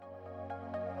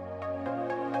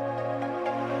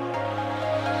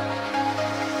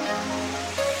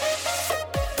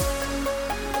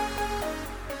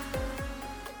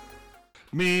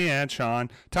Me and Sean,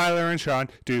 Tyler and Sean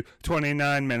do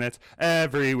 29 minutes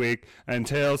every week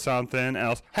until something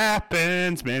else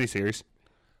happens. Mini-series.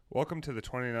 Welcome to the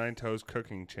 29 Toes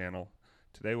Cooking Channel.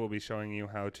 Today we'll be showing you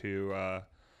how to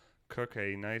cook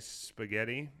a nice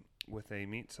spaghetti with a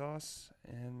meat sauce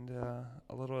and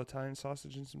a little Italian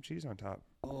sausage and some cheese on top.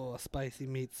 Oh, a spicy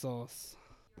meat sauce.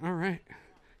 All right.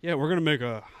 Yeah, we're going to make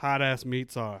a hot-ass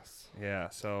meat sauce. Yeah,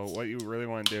 so what you really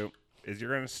want to do is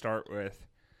you're going to start with,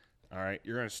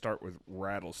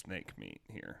 rattlesnake meat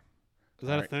here. Is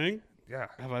that a thing? Yeah.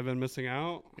 Have I been missing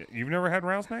out? You've never had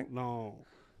rattlesnake? No.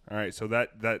 All right, so that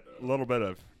little bit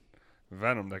of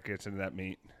venom that gets into that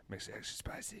meat makes it extra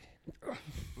spicy.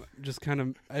 Just kind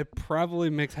of, it probably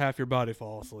makes half your body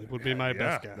fall asleep would be my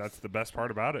best guess. That's the best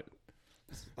part about it.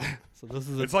 So this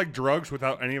is It's like drugs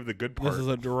without any of the good parts. This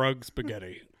is a drug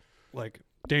spaghetti. Like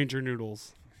danger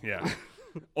noodles. Yeah.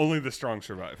 Only the strong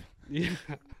survive. Yeah.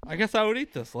 I guess I would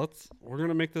eat this. We're going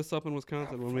to make this up in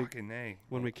Wisconsin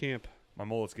when we camp. My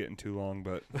mullet's getting too long,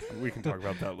 but we can talk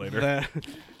about that later.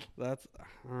 That's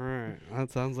all right.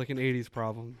 That sounds like an 80s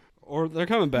problem. Or they're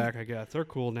coming back, I guess. They're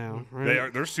cool now.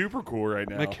 Right? They're super cool right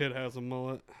now. My kid has a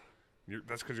mullet.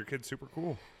 That's because your kid's super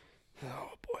cool.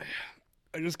 Oh boy.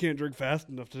 I just can't drink fast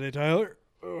enough today, Tyler.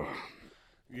 Ugh.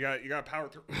 You got to power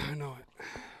through. I know it.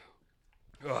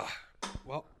 Ugh.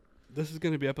 Well, this is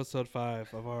going to be episode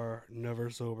 5 of our Never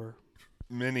Sober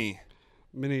Mini.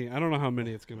 I don't know how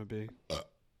many it's going to be.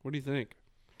 What do you think?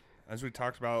 As we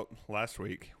talked about last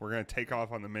week, we're going to take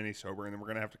off on the mini sober, and then we're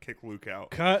going to have to kick Luke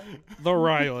out. Cut the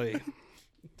Riley.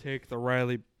 Take the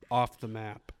Riley off the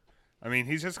map. I mean,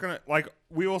 he's just going to,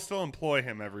 we will still employ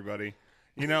him, everybody.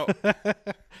 You know.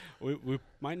 we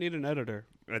might need an editor.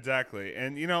 Exactly.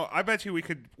 And, I bet you we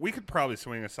could probably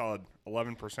swing a solid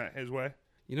 11% his way.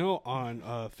 On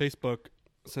Facebook,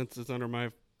 since it's under my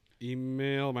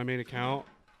email, my main account,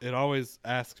 it always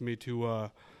asks me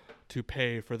to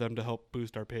pay for them to help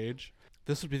boost our page.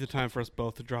 This would be the time for us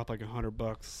both to drop like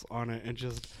 $100 on it and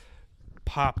just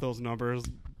pop those numbers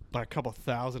by a couple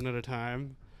thousand at a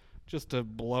time just to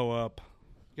blow up.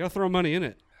 You gotta throw money in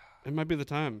it. It might be the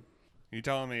time. You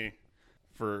telling me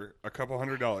for a couple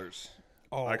 $100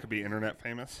 I could be internet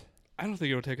famous? I don't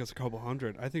think it would take us a couple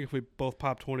hundred. I think if we both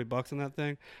pop $20 in that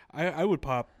thing, I would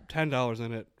pop $10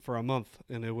 in it for a month,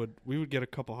 and we would get a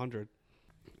couple hundred.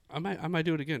 I might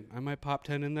do it again. I might pop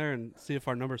 10 in there and see if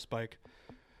our numbers spike.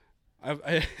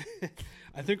 I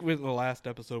think in the last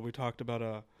episode we talked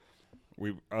about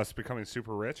us becoming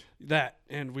super rich. That,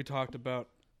 and we talked about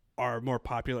our more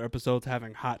popular episodes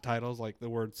having hot titles like the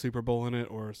word Super Bowl in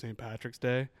it or St. Patrick's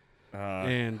Day.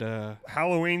 And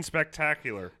Halloween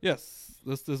Spectacular. Yes,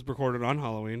 this is recorded on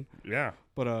Halloween. Yeah.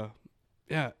 But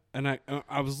yeah, and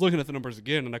I was looking at the numbers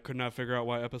again, and I could not figure out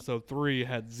why episode 3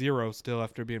 had 0 still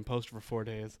after being posted for 4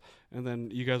 days. And then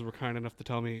you guys were kind enough to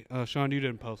tell me, Sean, you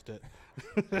didn't post it.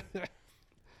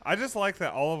 I just like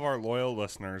that all of our loyal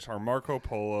listeners, our Marco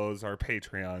Polos, our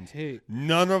Patreons, hey,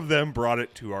 none of them brought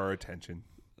it to our attention.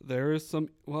 There is some.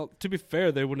 Well, to be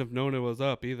fair, they wouldn't have known it was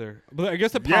up either. But I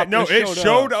guess it popped. Yeah, no, it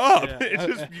showed up. Yeah. It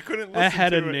just you couldn't listen. It had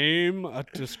to a name, a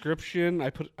description.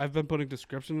 I've been putting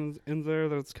descriptions in there.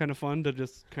 That's kind of fun to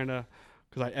just kind of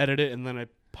because I edit it and then I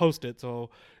post it,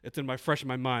 so it's fresh in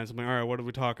my mind. So I'm like, all right, what did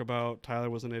we talk about? Tyler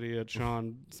was an idiot.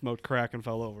 Sean smoked crack and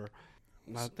fell over.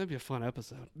 That'd be a fun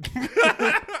episode.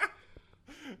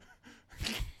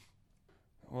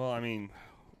 Well, I mean,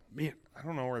 man, I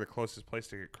don't know where the closest place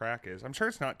to get crack is. I'm sure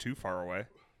it's not too far away.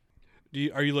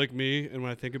 Are you like me? And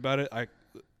when I think about it, I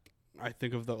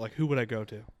think of who would I go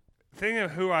to? Think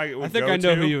of who I would go to. I think I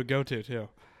know who you would go to too.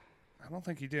 I don't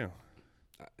think you do.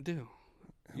 I do.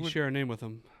 You share a name with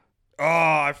him. Oh,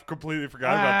 I completely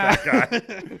forgot about that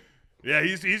guy. Yeah,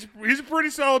 he's a pretty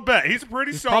solid bet. He's a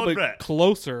pretty solid bet.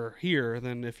 Closer here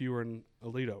than if you were in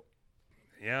Alito.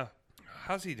 Yeah.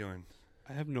 How's he doing?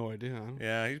 I have no idea.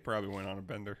 Yeah, he probably went on a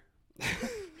bender.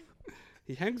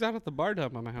 He hangs out at the bar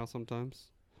down by my house sometimes.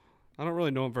 I don't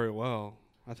really know him very well.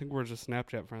 I think we're just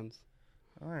Snapchat friends.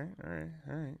 All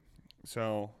right.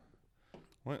 So,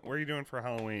 what are you doing for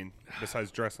Halloween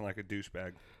besides dressing like a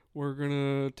douchebag? We're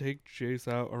gonna take Chase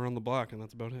out around the block, and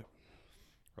that's about it.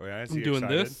 Oh yeah, I'm doing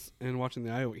this and watching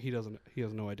the Iowa. He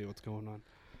has no idea what's going on.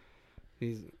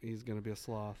 He's gonna be a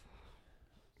sloth.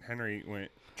 Henry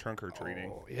went trunk or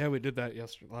treating. Oh, yeah, we did that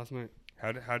last night.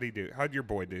 How'd he do? How'd your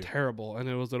boy do? Terrible, and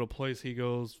it was at a place he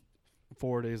goes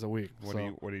 4 days a week. What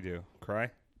do you do? Cry?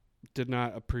 Did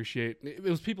not appreciate. It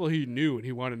was people he knew, and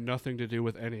he wanted nothing to do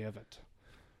with any of it.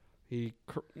 He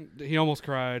almost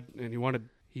cried, and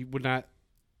he would not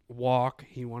walk.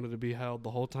 He wanted to be held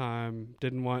the whole time.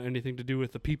 Didn't want anything to do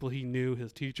with the people he knew,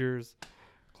 his teachers.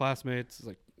 classmates. It's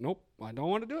like, nope, I don't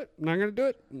want to do it. I'm not going to do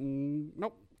it.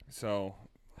 Nope. So,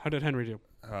 How did Henry do?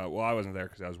 well, I wasn't there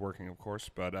because I was working, of course.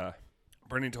 But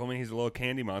Brittany told me he's a little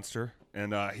candy monster,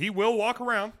 and he will walk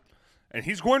around, and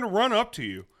he's going to run up to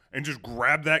you and just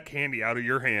grab that candy out of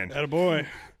your hand. Attaboy.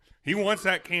 He wants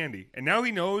that candy, and now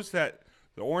he knows that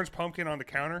the orange pumpkin on the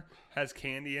counter has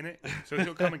candy in it, so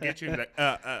he'll come and get you and be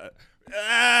like,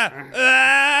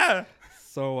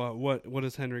 So what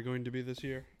is Henry going to be this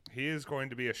year? He is going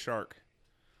to be a shark,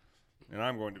 and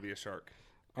I'm going to be a shark.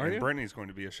 Are and you? Brittany's going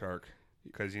to be a shark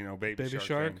because, baby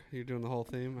Shark? thing. You're doing the whole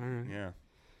theme? All right. Yeah.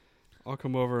 I'll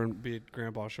come over and be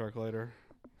Grandpa Shark later.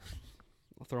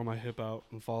 I'll throw my hip out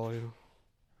and follow you.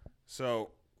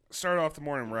 So, start off the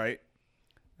morning right.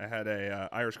 I had a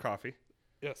Irish coffee.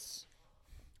 Yes.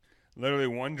 Literally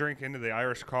one drink into the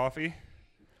Irish coffee,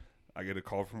 I get a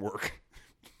call from work.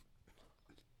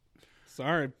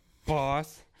 Sorry,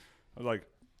 boss. I was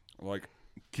like,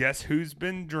 guess who's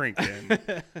been drinking?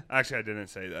 Actually, I didn't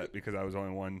say that because I was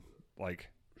only one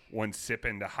sip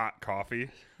into hot coffee.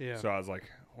 Yeah. So I was like,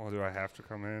 well, do I have to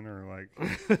come in or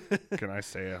can I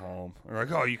stay at home? They're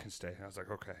like, oh, you can stay. I was like,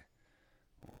 okay.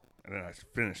 And then I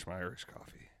finished my Irish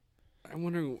coffee. I'm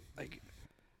wondering, I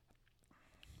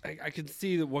can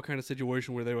see what kind of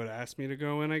situation where they would ask me to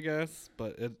go in, I guess,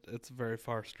 but it's a very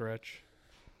far stretch.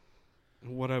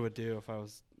 And what I would do if I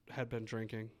had been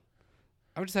drinking,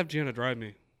 I would just have Gianna drive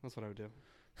me. That's what I would do.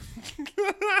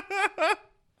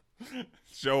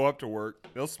 Show up to work.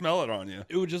 They'll smell it on you.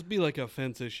 It would just be like a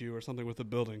fence issue or something with the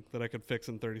building that I could fix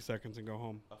in 30 seconds and go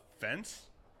home. A fence?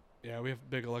 Yeah, we have a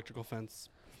big electrical fence.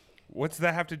 What's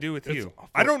that have to do with It's you? a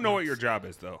I don't know foot what fence. your job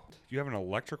is, though. Do you have an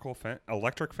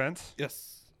electric fence?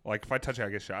 Yes. Like, if I touch it, I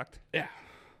get shocked? Yeah.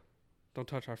 Don't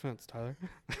touch our fence, Tyler.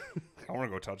 I want to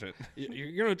go touch it.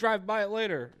 You're going to drive by it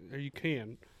later. Or you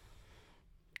can.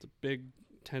 It's a big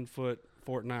 10-foot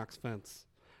Fort Knox fence.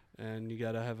 And you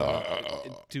got to have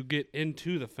to get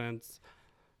into the fence,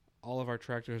 all of our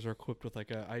tractors are equipped with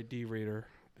like a ID reader.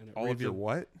 And it All of your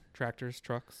what? Tractors,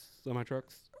 trucks,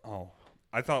 semi-trucks. Oh.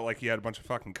 I thought, you had a bunch of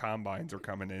fucking combines are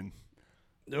coming in.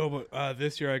 No, but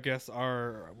this year I guess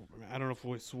I don't know if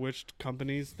we switched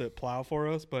companies that plow for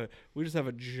us, but we just have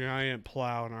a giant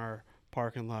plow in our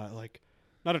parking lot. Like,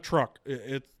 not a truck.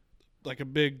 It's like a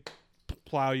big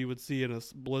plow you would see in a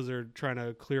blizzard trying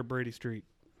to clear Brady Street.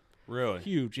 Really?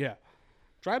 Huge, yeah.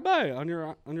 Drive by on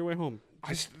your way home.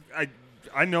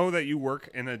 I know that you work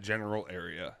in a general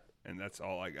area, and that's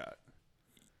all I got.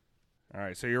 All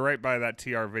right, so you're right by that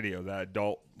TR Video, that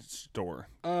adult store.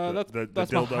 That's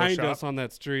dildo behind shop? us on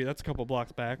that street. That's a couple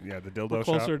blocks back. Yeah, the We're dildo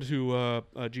closer shop. to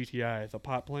GTI, the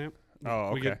pot plant. Oh,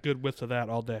 okay. We get good whiffs of that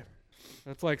all day.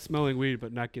 That's like smelling weed,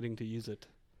 but not getting to use it.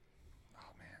 Oh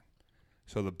man,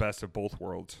 so the best of both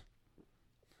worlds.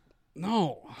 No.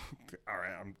 All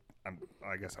right,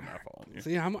 I guess I'm not following you.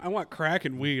 See, I want crack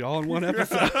and weed all in one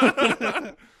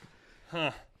episode.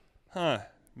 Huh?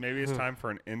 Maybe it's time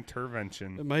for an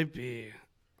intervention. It might be.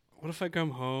 What if I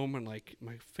come home and like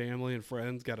my family and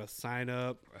friends got to sign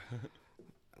up?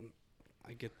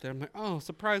 I get there, I'm like, oh,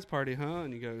 surprise party, huh?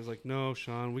 And you guys like, no,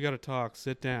 Sean, we got to talk.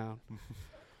 Sit down.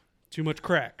 Too much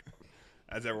crack.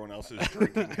 As everyone else is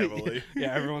drinking heavily.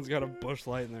 Yeah, everyone's got a Busch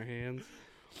Light in their hands.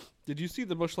 Did you see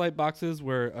the Busch Light boxes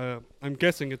where I'm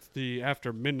guessing it's the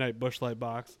after midnight Busch Light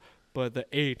box, but the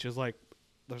H is like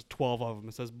there's 12 of them.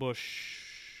 It says Busch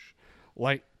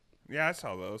Light. Yeah, I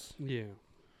saw those. Yeah.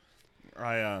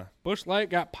 Busch Light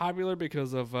got popular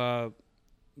because of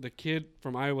the kid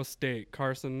from Iowa State,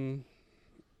 Carson.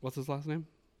 What's his last name?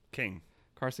 King.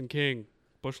 Carson King.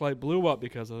 Busch Light blew up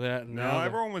because of that. And No, now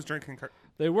everyone was drinking.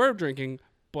 they were drinking,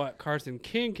 but Carson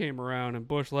King came around and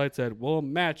Busch Light said, "We'll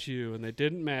match you," and they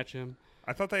didn't match him.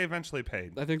 I thought they eventually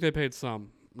paid. I think they paid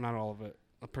some, not all of it.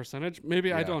 A percentage,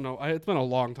 maybe. I Yeah. don't know. It's been a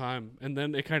long time, and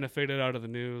then it kind of faded out of the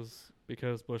news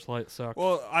because Busch Light sucked.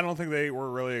 Well, I don't think they were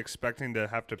really expecting to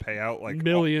have to pay out like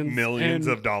Millions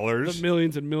of dollars. The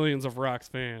millions and millions of Rock's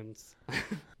fans.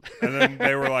 And then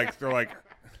they're like, The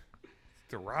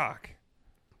Rock.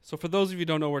 So for those of you who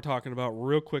don't know what we're talking about,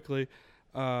 real quickly,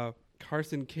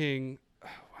 Carson King,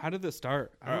 how did this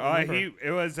start? I don't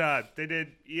remember. They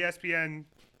did ESPN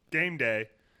Game Day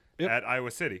at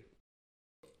Iowa City.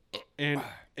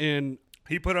 And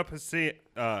He put up a sign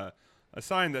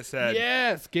that said,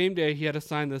 yes, Game Day. He had a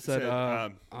sign that said,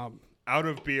 out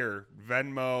of beer,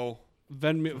 Venmo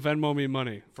Venmo me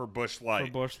money for Busch Light.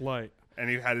 for Busch Light. And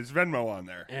he had his Venmo on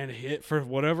there. And for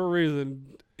whatever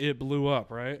reason, it blew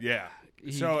up, right? Yeah.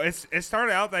 So it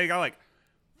started out that he got like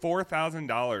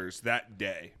 $4,000 that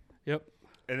day. Yep.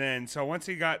 And then, so once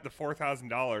he got the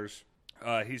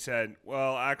 $4,000, he said,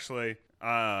 well, actually,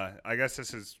 I guess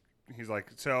this is, He's like,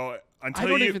 so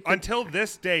don't even think- until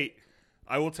this date,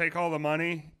 I will take all the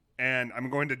money and I'm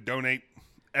going to donate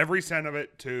every cent of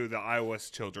it to the Iowa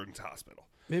Children's Hospital.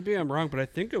 Maybe I'm wrong, but I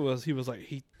think it was he was like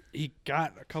he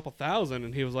got a couple thousand,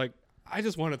 and he was like, I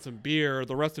just wanted some beer.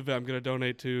 The rest of it I'm going to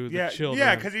donate to the children.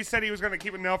 Yeah, because he said he was going to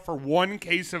keep enough for one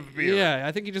case of beer. Yeah,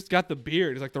 I think he just got the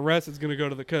beer. He's like, the rest is going to go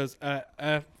to the, because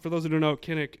for those who don't know,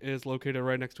 Kinnick is located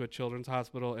right next to a children's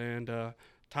hospital, and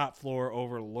top floor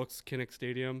overlooks Kinnick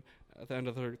Stadium. At the end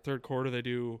of the third quarter, they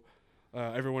do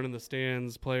everyone in the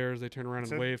stands, players, they turn around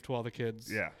and wave to all the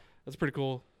kids. Yeah. That's pretty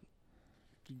cool.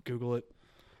 Google it.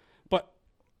 But,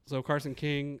 so Carson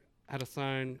King had a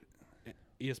sign,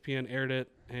 ESPN aired it,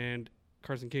 and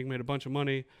Carson King made a bunch of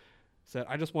money, said,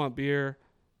 I just want beer.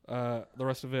 The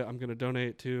rest of it I'm going to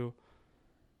donate to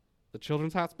the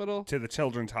Children's Hospital. To the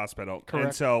Children's Hospital. Correct.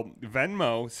 And so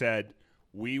Venmo said,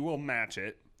 we will match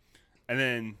it. And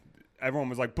then everyone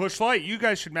was like, Busch Light, you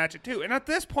guys should match it too. And at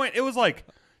this point, it was like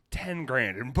 10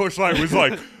 grand. And Busch Light was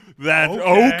like, that's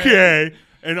okay.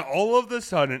 And all of a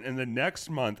sudden, in the next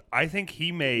month, I think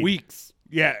he made... Weeks.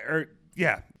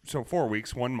 Yeah, so 4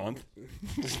 weeks, 1 month.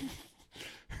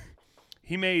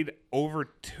 He made over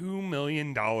 $2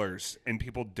 million in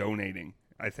people donating,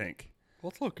 I think.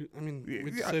 Let's look. I mean,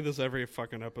 we say this every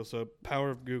fucking episode. Power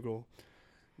of Google.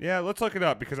 Yeah, let's look it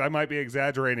up because I might be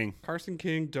exaggerating. Carson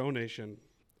King donation.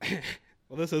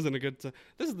 Well, this isn't a good time.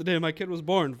 This is the day my kid was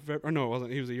born. Or no, it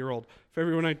wasn't. He was a year old.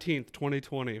 February 19th,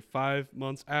 2020. 5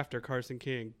 months after Carson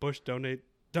King. Bush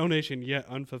donation yet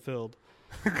unfulfilled.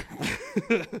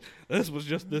 This was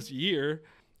just this year.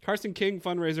 Carson King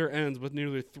fundraiser ends with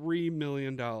nearly $3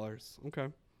 million. Okay.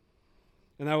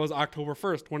 And that was October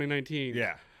 1st, 2019.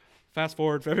 Yeah. Fast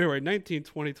forward February 19th,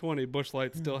 2020, Busch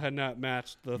Light still had not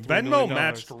matched the $3 Venmo million.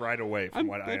 matched right away from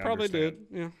what I They probably understand.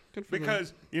 did. Yeah. Good for them.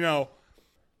 Because,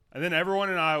 and then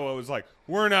everyone in Iowa was like,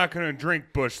 we're not going to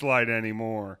drink Busch Light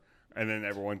anymore. And then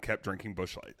everyone kept drinking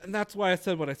Busch Light. And that's why I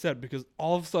said what I said, because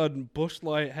all of a sudden Busch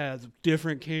Light has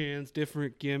different cans,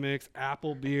 different gimmicks,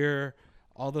 apple beer,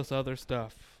 all this other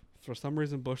stuff. For some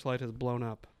reason, Busch Light has blown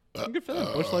up. Good for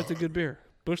them. Busch Light's a good beer.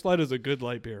 Busch Light is a good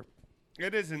light beer.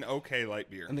 It is an okay light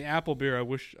beer. And the apple beer I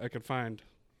wish I could find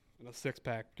in a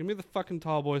 6-pack. Give me the fucking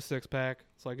Tall Boy 6-pack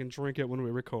so I can drink it when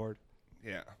we record.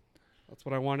 Yeah. That's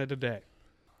what I wanted today.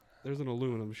 There's an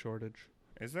aluminum shortage.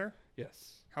 Is there?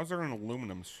 Yes. How's there an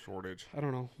aluminum shortage? I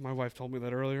don't know. My wife told me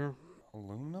that earlier.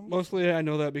 Aluminum? Mostly I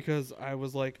know that because I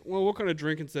was like, well, what kind of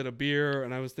drink instead of beer?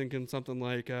 And I was thinking something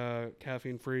like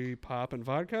caffeine-free pop and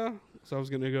vodka. So I was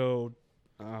going to go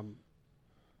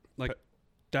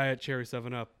Diet Cherry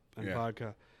 7-Up and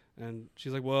vodka. And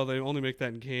she's like, well, they only make that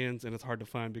in cans, and it's hard to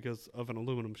find because of an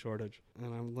aluminum shortage.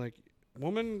 And I'm like,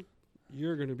 woman,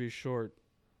 you're going to be short.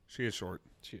 She is short.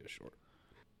 She is short.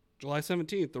 July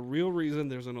 17th, the real reason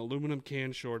there's an aluminum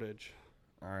can shortage.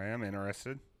 I am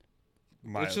interested.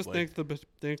 Let's just thanks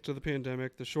to the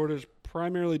pandemic. The shortage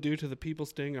primarily due to the people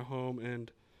staying at home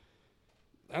and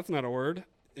that's not a word.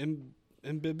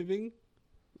 Imbibing?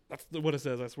 That's what it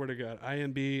says, I swear to God.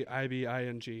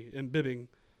 I-M-B-I-B-I-N-G. Imbibing.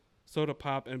 Soda,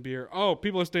 pop, and beer. Oh,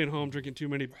 people are staying home drinking too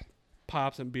many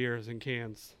pops and beers in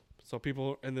cans. So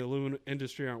people in the aluminum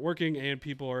industry aren't working and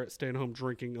people are staying home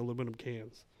drinking aluminum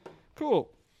cans.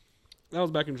 Cool. That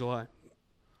was back in July.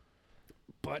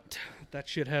 But that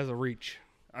shit has a reach.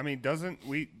 I mean, don't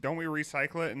we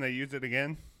recycle it and they use it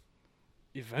again?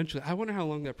 Eventually. I wonder how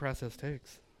long that process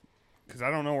takes. Because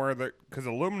I don't know because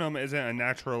aluminum isn't a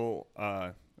natural,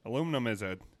 aluminum is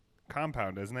a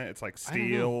compound, isn't it? It's like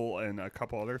steel and a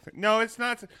couple other things. No, it's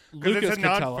not. Lucas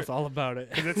can tell us all about it.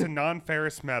 Because it's a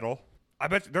non-ferrous metal. I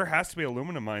bet there has to be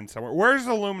aluminum mine somewhere. Where does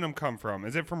aluminum come from?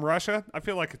 Is it from Russia? I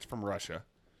feel like it's from Russia.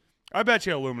 I bet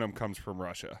you aluminum comes from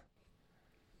Russia.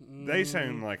 They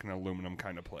sound like an aluminum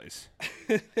kind of place.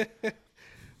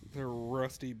 They're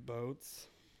rusty boats.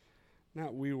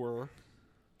 Not we were.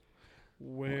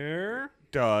 Where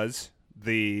does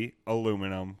the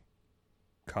aluminum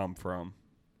come from?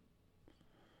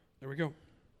 There we go.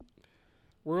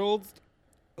 World's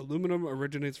aluminum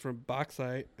originates from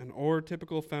bauxite, an ore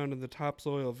typical found in the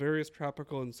topsoil of various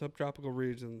tropical and subtropical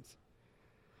regions.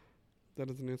 That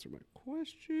doesn't answer my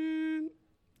question.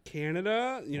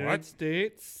 Canada, United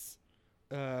States,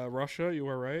 Russia, you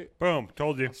were right. Boom,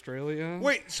 told you. Australia.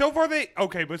 Wait, so far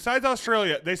besides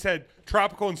Australia, they said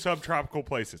tropical and subtropical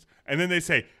places. And then they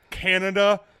say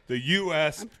Canada, the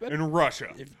U.S., and Russia.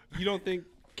 If you don't think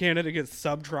Canada gets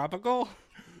subtropical?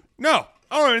 No,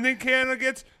 I don't even think Canada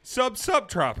gets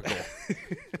subtropical.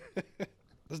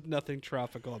 There's nothing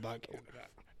tropical about Canada.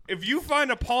 If you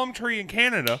find a palm tree in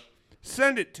Canada,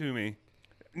 send it to me.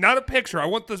 Not a picture. I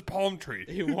want this palm tree.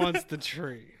 He wants the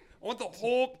tree. I want the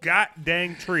whole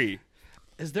goddamn tree.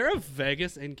 Is there a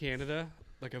Vegas in Canada?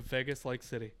 Like a Vegas-like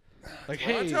city? Like,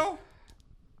 Toronto? Hey,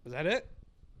 is that it?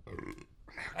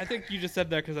 I think you just said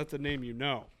that because that's a name you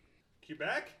know.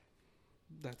 Quebec?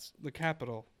 That's the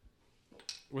capital.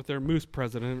 With their moose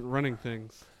president running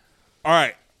things. All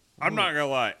right. I'm not going to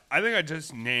lie. I think I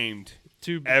just named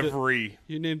every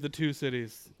you named the 2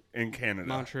 cities. in Canada.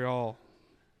 Montreal.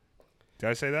 Did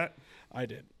I say that? I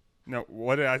did. No.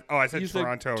 What did I? Oh, I said You said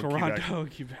Toronto. and Quebec.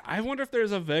 Toronto, Quebec. I wonder if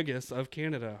there's a Vegas of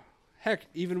Canada. Heck,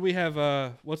 even we have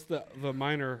what's the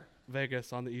minor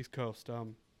Vegas on the East Coast?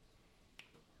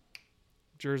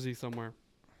 Jersey somewhere.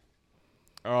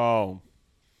 Oh.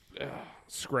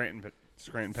 Scranton,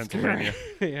 Pennsylvania.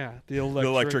 Yeah, the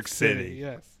electric City.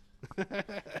 Yes.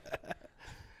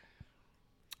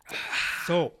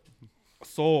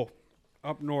 So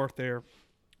up north there.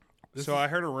 So I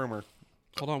heard a rumor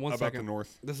Hold on one about second. the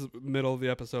north. This is middle of the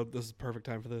episode. This is perfect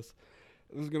time for this.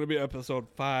 This is going to be episode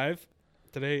 5.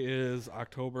 Today is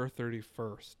October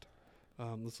 31st.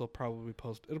 This will probably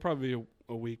post. It'll probably be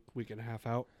a week and a half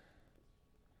out.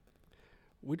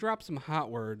 We dropped some hot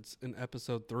words in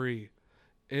episode 3.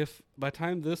 If by the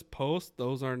time this posts,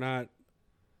 those are not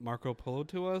Marco Polo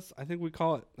to us, I think we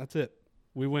call it. That's it.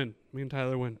 We win. Me and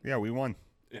Tyler win. Yeah, we won.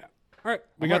 Yeah. All right.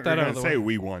 We got that out of the way.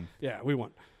 We won. Yeah, we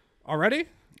won. Already?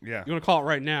 Yeah. You want to call it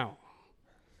right now?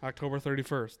 October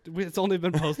 31st. It's only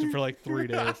been posted for like 3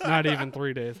 days. Not even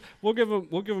 3 days. We'll give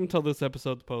them till this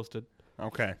episode's posted.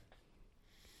 Okay.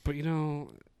 But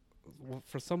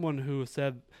for someone who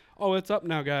said, "Oh, it's up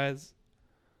now, guys,"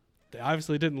 they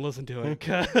obviously didn't listen to it.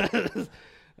 'Cause,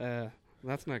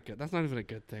 that's not good. That's not even a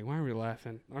good thing. Why are we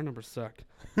laughing? Our numbers suck.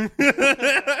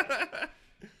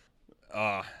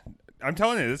 I'm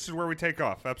telling you, this is where we take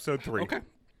off. Episode 3. Okay.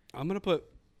 I'm gonna put.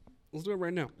 Let's do it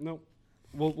right now. No,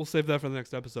 we'll save that for the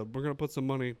next episode. We're gonna put some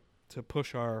money to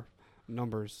push our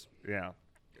numbers. Yeah.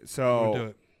 We'll do So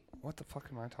it. what the fuck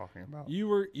am I talking about? You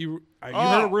heard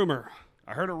a rumor.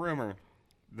 I heard a rumor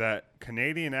that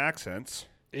Canadian accents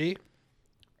Eh?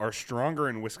 are stronger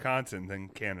in Wisconsin than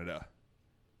Canada.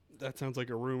 That sounds like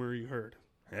a rumor you heard.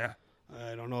 Yeah.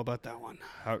 I don't know about that one.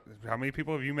 How many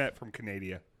people have you met from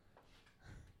Canada?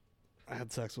 I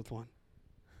had sex with one.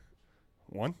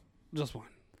 One? Just one.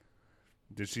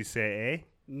 Did she say A?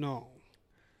 No.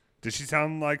 Did she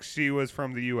sound like she was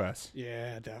from the U.S.?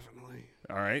 Yeah, definitely.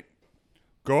 All right.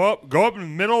 Go up in the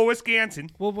middle of Wisconsin.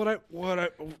 Well,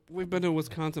 we've been to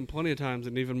Wisconsin plenty of times,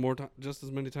 and even more, just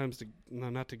as many times.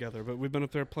 Not together, but we've been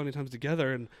up there plenty of times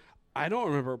together, and I don't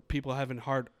remember people having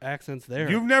hard accents there.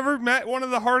 You've never met one of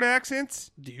the hard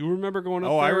accents? Do you remember going up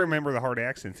Oh, there? I remember the hard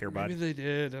accents here, Maybe bud. they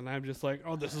did, and I'm just like,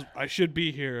 I should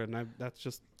be here, and that's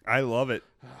just. I love it.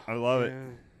 I love it.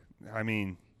 Yeah. I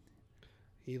mean,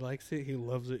 He likes it. He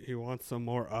loves it. He wants some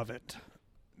more of it.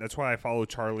 that's why I follow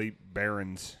Charlie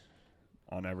Barons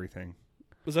on everything.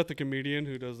 Was that the comedian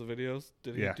who does the videos?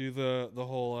 Did he Yeah. do the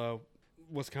whole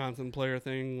Wisconsin player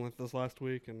thing with this last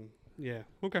week? And yeah,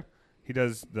 okay. He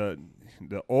does the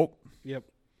Yep.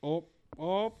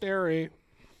 Oh, Barry.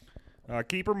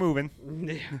 keep her moving.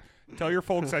 Yeah. Tell your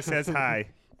folks I says hi.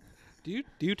 Do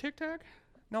you TikTok?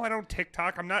 No, I don't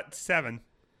TikTok. I'm not 7.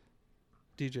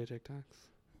 DJ TikToks.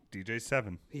 DJ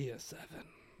 7. He is 7.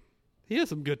 He has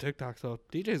some good TikToks though.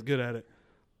 DJ's good at it.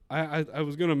 I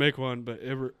was gonna make one, but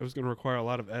it was gonna require a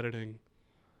lot of editing.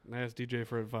 And I asked DJ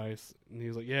for advice, and he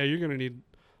was like, "Yeah, you're gonna need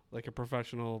like a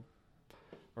professional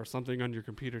or something on your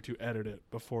computer to edit it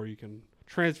before you can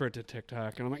transfer it to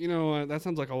TikTok." And I'm like, you know what? That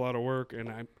sounds like a lot of work, and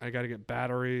I got to get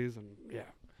batteries, and yeah,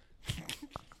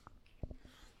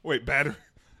 Wait,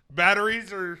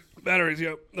 batteries or? batteries.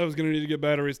 Yep, I was gonna need to get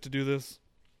batteries to do this.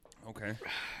 Okay.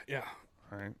 Yeah,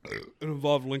 All right. it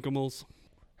involved Linkimals.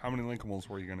 How many Linkimals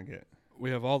were you going to get?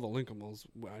 We have all the Linkimals.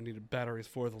 I needed batteries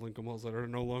for the Linkimals that are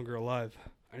no longer alive.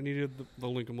 I needed the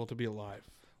Linkimal to be alive.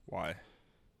 Why?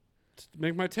 To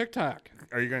make my TikTok.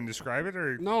 Are you going to describe it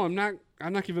or No, I'm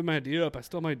not giving my idea up. I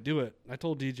still might do it. I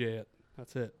told DJ it.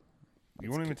 That's it. you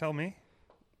won't even tell me?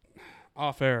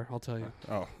 Off air, I'll tell you.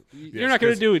 Oh. You're not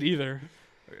going to do it either.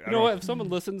 I You know don't- what? If someone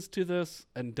listens to this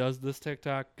and does this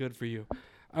TikTok, good for you.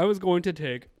 I was going to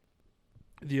take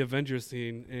the Avengers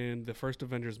scene in the first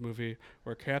Avengers movie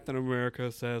where Captain America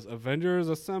says, "Avengers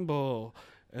assemble,"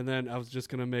 and then I was just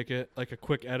going to make it like a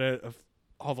quick edit of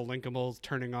all the Linkimals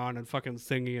turning on and fucking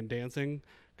singing and dancing,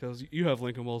 because you have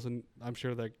Linkimals, and I'm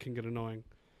sure that can get annoying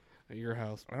at your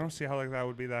house. I don't see how that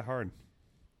would be that hard.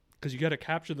 Because you got to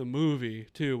capture the movie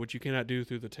too, which you cannot do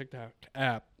through the TikTok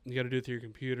app. You got to do it through your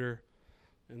computer,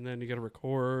 and then you got to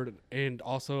record. And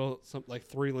also, some like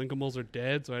 3 Linkimals are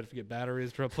dead, so I have to get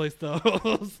batteries to replace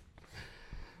those.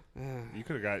 You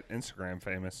could have got Instagram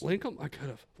famous. Lincoln, I could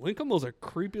have. Lincoln was a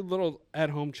creepy little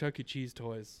at-home Chuck E. Cheese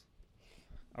toys.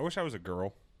 I wish I was a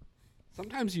girl.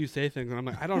 Sometimes you say things, and I'm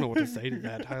like, I don't know what to say to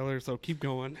that, Tyler, so keep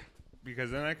going.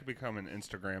 Because then I could become an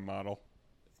Instagram model.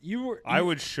 I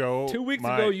would show 2 weeks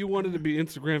ago, you wanted to be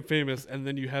Instagram famous, and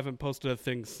then you haven't posted a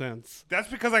thing since. That's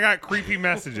because I got creepy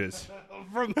messages.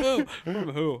 From who? From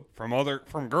who?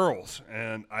 From girls,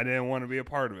 and I didn't want to be a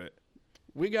part of it.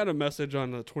 We got a message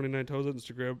on the 29 Toes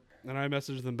Instagram, and I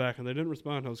messaged them back, and they didn't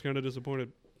respond. I was kind of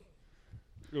disappointed.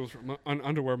 It was from an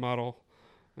underwear model,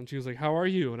 and she was like, "How are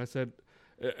you?" And I said,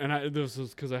 this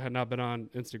was because I had not been on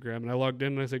Instagram, and I logged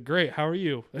in, and I said, "Great, how are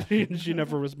you?" And she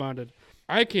never responded.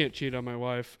 I can't cheat on my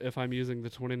wife if I'm using the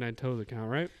 29 Toes account,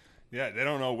 right? Yeah, they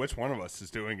don't know which one of us is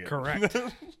doing it. Correct.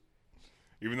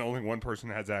 Even though only one person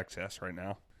has access right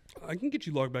now. I can get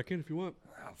you logged back in if you want.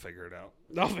 I'll figure it out.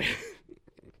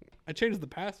 I changed the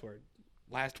password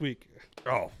last week,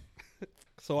 Oh,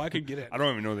 so I could get in. I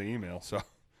don't even know the email. So,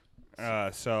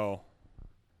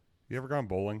 you ever gone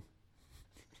bowling?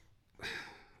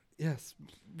 Yes,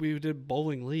 we did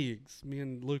bowling leagues, me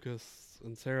and Lucas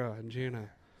and Sarah and Jana,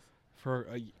 for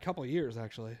a couple of years,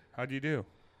 actually. How'd you do?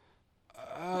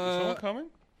 Is someone coming?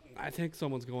 I think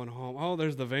someone's going home. Oh,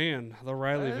 there's the van, the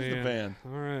Riley That is van. the van.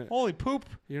 All right. Holy poop.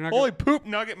 You're not Holy poop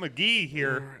Nugget McGee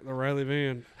here. The Riley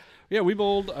van. Yeah, we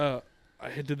bowled. I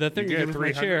did that thing You again get with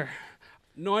my 300? chair.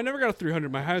 No, I never got a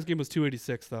 300. My highest game was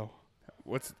 286, though.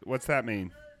 What's that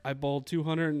mean? I bowled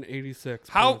 286.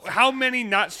 points. How many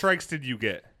not strikes did you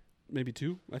get? Maybe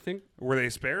 2, I think. Were they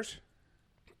spares?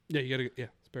 Yeah, you got to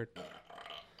spared.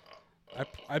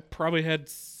 I probably had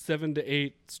 7 to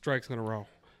 8 strikes in a row.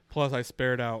 Plus, I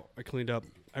spared out. I cleaned up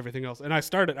everything else. And I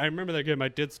remember that game, I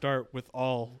did start with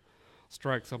all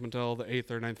strikes up until the 8th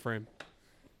or 9th frame.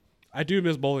 I do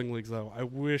miss bowling leagues, though. I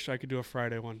wish I could do a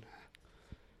Friday one.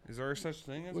 Is there such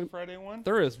thing as a Friday one?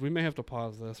 There is. We may have to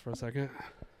pause this for a second.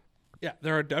 Yeah,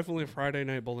 there are definitely Friday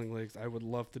night bowling leagues. I would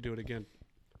love to do it again.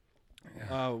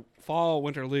 Yeah. Fall,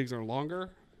 winter leagues are longer.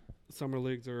 Summer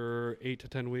leagues are 8 to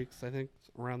 10 weeks, I think,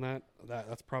 around that.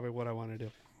 That's probably what I want to do.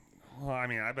 Well, I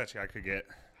mean, I bet you I could get.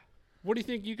 What do you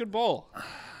think you could bowl?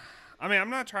 I mean,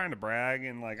 I'm not trying to brag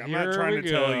and I'm Here not trying we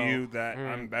to tell go. you that All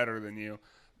right. I'm better than you,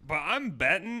 but I'm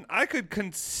betting I could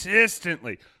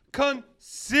consistently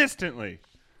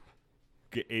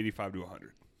get 85 to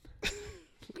 100.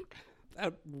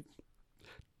 That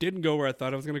didn't go where I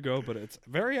thought it was going to go, but it's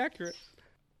very accurate.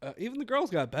 Even the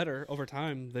girls got better over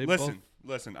time. They Listen.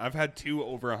 I've had 2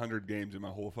 over 100 games in my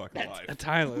whole fucking life.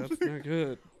 Tyler, that's not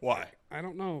good. Why? I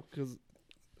don't know, because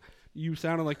you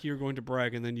sounded like you were going to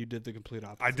brag, and then you did the complete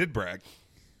opposite. I did brag.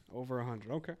 Over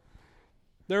 100. Okay.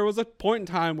 There was a point in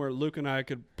time where Luke and I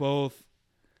could both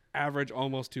average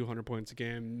almost 200 points a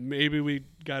game. Maybe we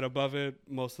got above it.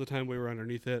 Most of the time we were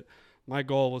underneath it. My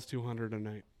goal was 200 a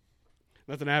night.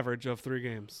 That's an average of 3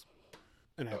 games.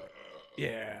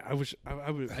 Yeah,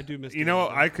 I do miss. You know,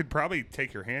 I could probably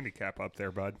take your handicap up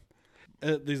there, bud.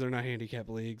 These are not handicap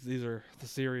leagues. These are the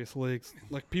serious leagues.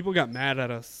 Like, people got mad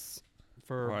at us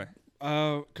for Why?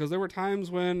 because there were times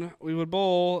when we would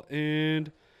bowl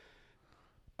and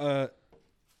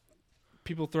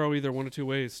people throw either one of 2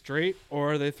 ways: straight,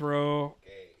 or they throw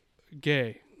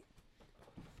gay.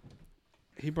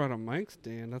 He brought a mic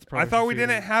stand. That's probably. I thought we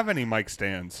confusing. didn't have any mic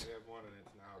stands. We have one, and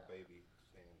it's now a baby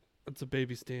stand. It's a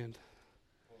baby stand.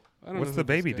 I don't What's know the who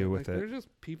this baby guy- do with like, it? They're just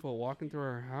people walking through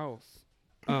our house.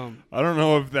 I don't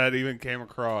know if that even came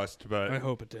across, but I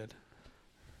hope it did.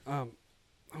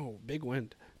 Big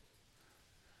wind.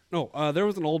 No, there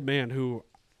was an old man who,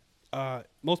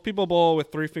 most people bowl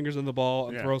with 3 fingers in the ball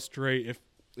and Yeah. throw straight.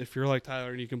 If you're like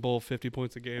Tyler and you can bowl 50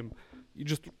 points a game, you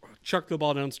just chuck the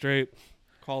ball down straight,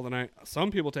 call the night. Some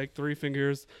people take 3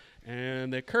 fingers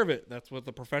and they curve it. That's what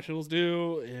the professionals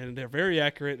do, and they're very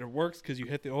accurate. It works because you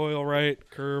hit the oil right,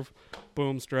 curve,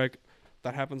 boom, strike.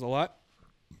 That happens a lot.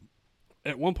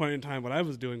 At one point in time, what I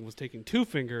was doing was taking 2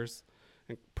 fingers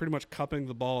and pretty much cupping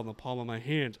the ball in the palm of my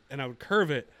hand, and I would curve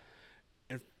it.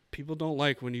 And people don't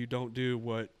like when you don't do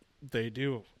what they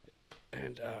do.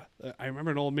 And I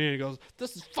remember an old man, he goes,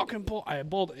 "This is fucking bull." I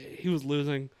bowled, he was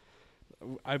losing.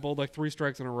 I bowled like 3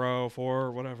 strikes in a row, 4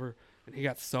 or whatever, and he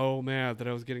got so mad that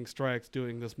I was getting strikes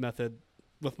doing this method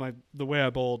with the way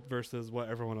I bowled versus what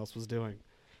everyone else was doing.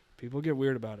 People get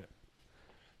weird about it.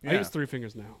 I Yeah. use 3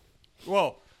 fingers now.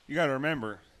 Well, you got to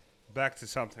remember, back to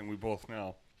something we both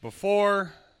know.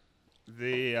 Before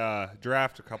the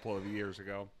draft a couple of years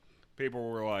ago, people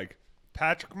were like,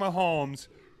 Patrick Mahomes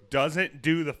doesn't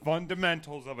do the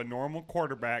fundamentals of a normal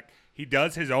quarterback. He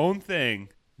does his own thing.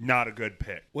 Not a good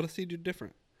pick. What does he do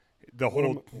different? the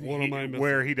whole what am I missing?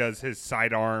 where he does his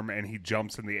sidearm and he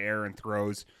jumps in the air and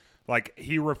throws. Like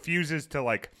he refuses to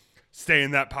like stay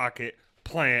in that pocket,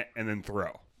 plant, and then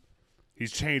throw.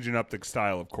 He's changing up the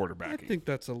style of I quarterbacking. think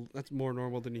that's more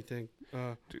normal than you think.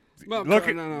 Well, Look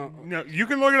at no. you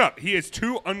can look it up. He is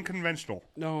too unconventional.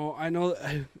 No, I know.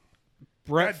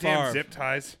 Brett Goddamn Favre. zip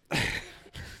ties.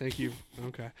 Thank you.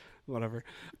 Okay, whatever.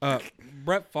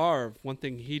 Brett Favre. One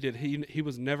thing he did, he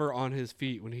was never on his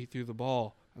feet when he threw the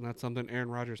ball, and that's something Aaron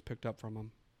Rodgers picked up from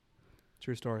him.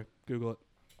 True story. Google it.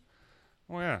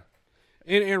 Oh yeah.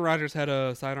 And Aaron Rodgers had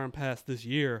a sidearm pass this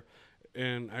year,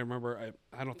 and I remember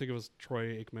I don't think it was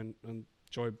Troy Aikman and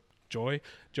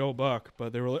Joe Buck,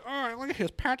 but they were like, "All right, look at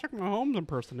his Patrick Mahomes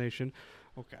impersonation."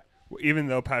 Okay. Even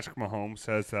though Patrick Mahomes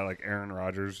says that like Aaron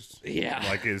Rodgers Yeah.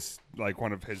 like is like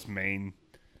one of his main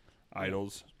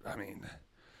idols. I mean,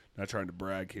 not trying to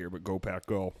brag here, but go Pack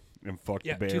go and fuck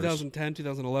Yeah, the Bears. 2010,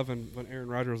 2011, when Aaron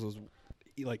Rodgers was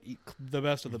the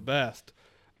best of the best,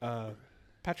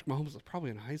 Patrick Mahomes was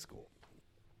probably in high school.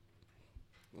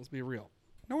 Let's be real.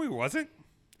 No, he wasn't.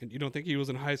 And you don't think he was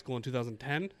in high school in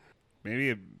 2010?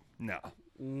 Maybe no.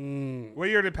 What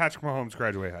year did Patrick Mahomes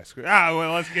graduate high school?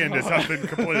 Well, let's get into something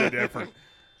completely different.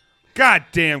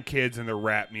 Goddamn kids and their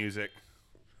rap music.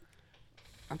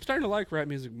 I'm starting to like rap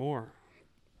music more.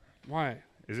 Why?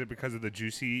 Is it because of the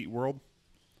Juicy world?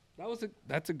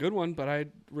 That's a good one, but I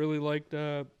really liked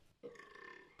the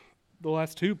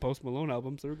last two Post Malone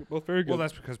albums. They were both very good. Well,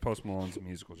 that's because Post Malone's a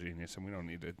musical genius, and we don't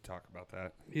need to talk about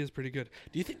that. He is pretty good.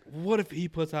 Do you think? What if he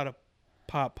puts out a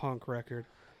pop punk record?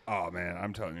 Oh man,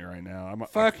 I'm telling you right now.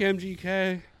 Fuck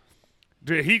MGK.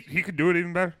 Dude, he could do it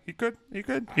even better. He could.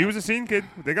 He was a scene kid.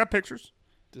 They got pictures.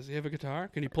 Does he have a guitar?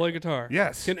 Can he play guitar?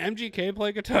 Yes. Can MGK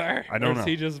play guitar? I don't or is know.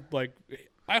 he just like,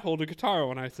 I hold a guitar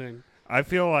when I sing? I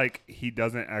feel like he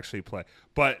doesn't actually play,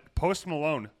 but Post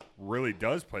Malone really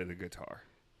does play the guitar.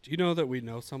 Do you know that we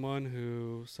know someone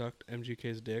who sucked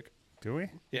MGK's dick? Do we?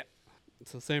 Yeah.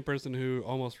 It's the same person who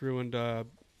almost ruined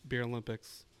Beer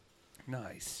Olympics.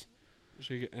 Nice.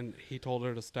 And he told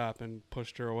her to stop and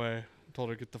pushed her away. Told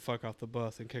her to get the fuck off the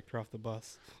bus and kicked her off the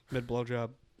bus mid blowjob.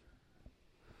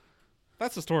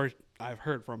 That's the story I've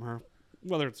heard from her.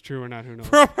 Whether it's true or not, who knows?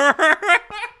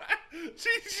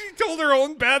 She told her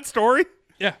own bad story.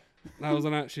 Yeah, that was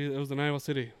it was in Iowa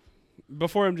City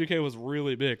before MGK was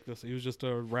really big. He was just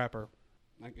a rapper.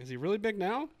 Like, is he really big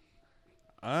now?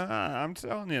 I'm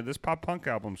telling you, this pop punk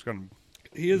album's gonna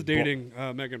He is dating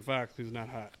Megan Fox, who's not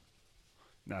hot.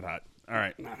 not hot. All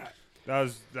right, Not hot. that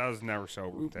was never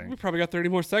sober We thing. probably got 30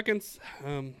 more seconds.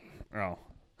 Oh,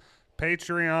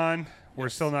 Patreon, we're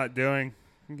still not doing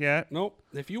yet. Nope.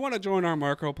 If you want to join our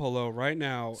Marco Polo right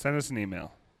now, Send us an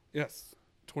email. yes,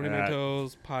 29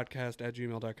 toes podcast at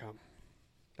gmail.com.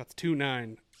 That's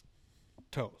 29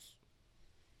 toes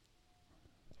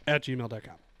at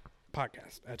gmail.com.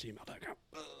 Podcast at gmail.com.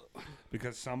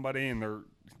 Because somebody in there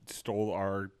stole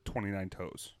our 29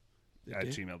 toes They at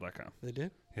did? gmail.com. They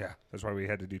did? Yeah, that's why we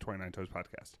had to do 29 toes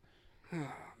podcast. Oh,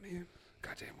 man.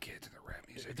 Goddamn kids and the rap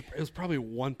music. It was probably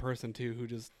one person, too, who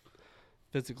just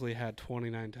physically had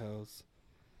 29 toes.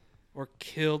 Or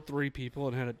killed 3 people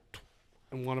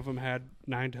and one of them had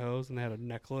 9 toes and they had a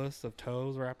necklace of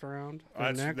toes wrapped around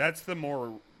their neck. That's the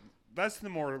more That's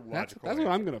logical. what answer.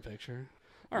 I'm going to picture.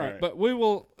 All right, Right. but we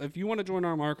will, if you want to join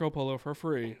our Marco Polo for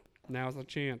free, now's the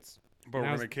chance. But we're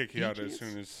Now's gonna kick you the out as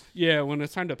chance. soon as Yeah, when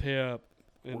it's time to pay up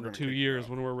We're in gonna 2 kick you years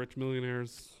out. when we're rich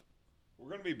millionaires. we're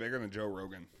gonna be bigger than Joe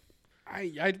Rogan.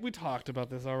 We talked about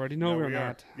this already. No, we're we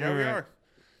not. Are. Yeah, All we right. are.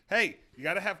 Hey, you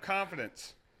got to have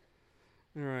confidence.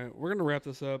 All right, we're going to wrap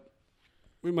this up.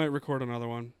 We might record another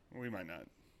one. We might not.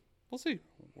 We'll see.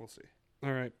 We'll see.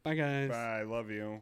 All right, bye, guys. Bye. Love you.